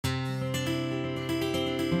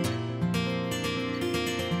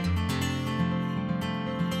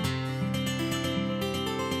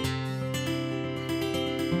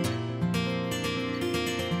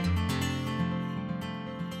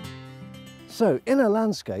So in a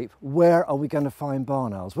landscape, where are we going to find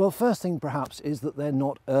barn owls? Well, first thing perhaps is that they're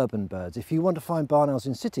not urban birds. If you want to find barn owls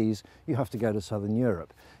in cities, you have to go to southern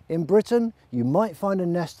Europe. In Britain, you might find a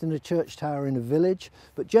nest in a church tower in a village,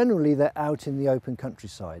 but generally they're out in the open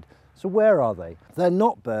countryside. So where are they? They're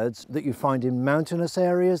not birds that you find in mountainous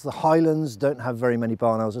areas. The highlands don't have very many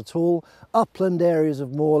barn owls at all. Upland areas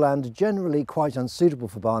of moorland are generally quite unsuitable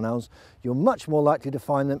for barn owls. You're much more likely to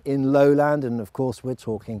find them in lowland, and of course we're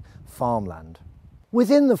talking farmland.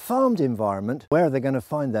 Within the farmed environment, where are they going to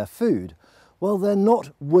find their food? Well, they're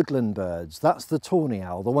not woodland birds. That's the tawny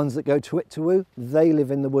owl, the ones that go twit-to-woo. They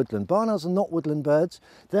live in the woodland. Barn owls are not woodland birds.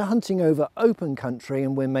 They're hunting over open country,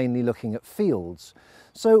 and we're mainly looking at fields.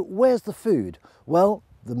 So where's the food? Well,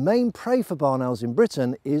 the main prey for barn owls in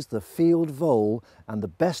Britain is the field vole, and the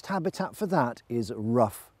best habitat for that is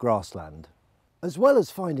rough grassland. As well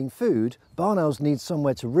as finding food, barn owls need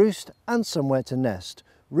somewhere to roost and somewhere to nest.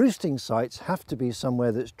 Roosting sites have to be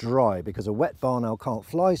somewhere that's dry, because a wet barn owl can't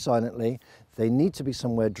fly silently. They need to be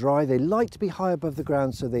somewhere dry. They like to be high above the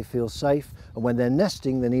ground so they feel safe. And when they're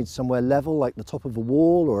nesting, they need somewhere level, like the top of a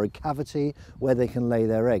wall or a cavity, where they can lay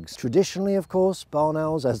their eggs. Traditionally, of course, barn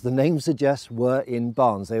owls, as the name suggests, were in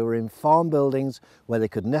barns. They were in farm buildings where they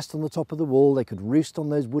could nest on the top of the wall. They could roost on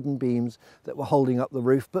those wooden beams that were holding up the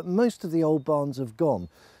roof. But most of the old barns have gone.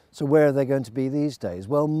 So where are they going to be these days?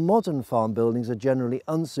 Well, modern farm buildings are generally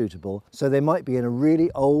unsuitable. So they might be in a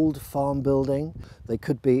really old farm building. They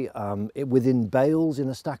could be within bales, in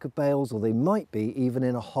a stack of bales, or they might be even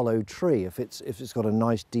in a hollow tree if it's got a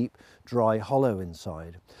nice deep dry hollow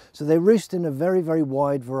inside. So they roost in a very, very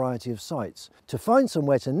wide variety of sites. To find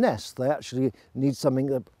somewhere to nest, they actually need something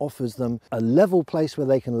that offers them a level place where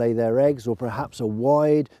they can lay their eggs, or perhaps a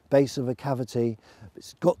wide base of a cavity.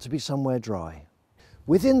 It's got to be somewhere dry.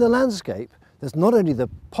 Within the landscape, there's not only the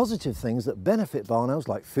positive things that benefit barn owls,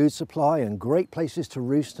 like food supply and great places to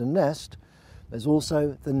roost and nest, there's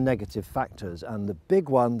also the negative factors, and the big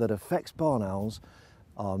one that affects barn owls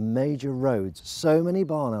are major roads. So many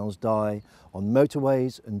barn owls die on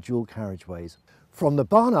motorways and dual carriageways. From the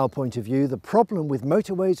barn owl point of view, the problem with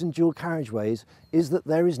motorways and dual carriageways is that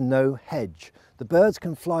there is no hedge. The birds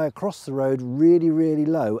can fly across the road really, really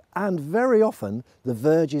low, and very often the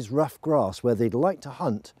verge is rough grass where they'd like to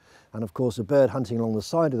hunt. And of course, a bird hunting along the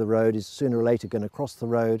side of the road is sooner or later going to cross the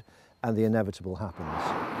road, and the inevitable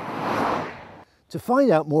happens. To find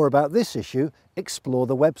out more about this issue, explore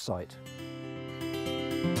the website.